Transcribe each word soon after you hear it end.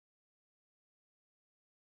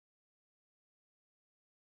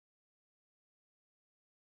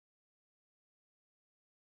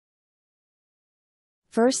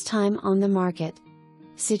First time on the market.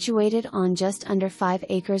 Situated on just under 5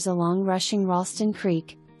 acres along rushing Ralston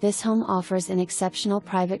Creek, this home offers an exceptional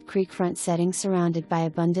private creekfront setting surrounded by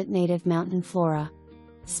abundant native mountain flora.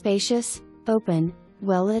 Spacious, open,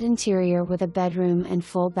 well-lit interior with a bedroom and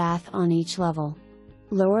full bath on each level.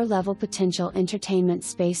 Lower level potential entertainment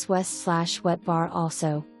space west/wet bar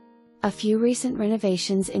also. A few recent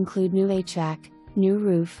renovations include new HVAC, new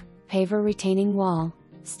roof, paver retaining wall,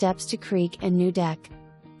 steps to creek and new deck.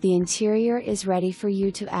 The interior is ready for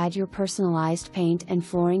you to add your personalized paint and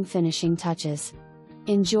flooring finishing touches.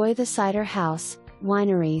 Enjoy the cider house,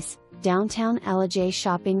 wineries, downtown Ellijay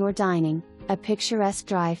shopping or dining, a picturesque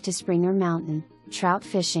drive to Springer Mountain, trout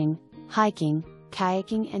fishing, hiking,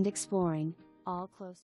 kayaking and exploring, all close.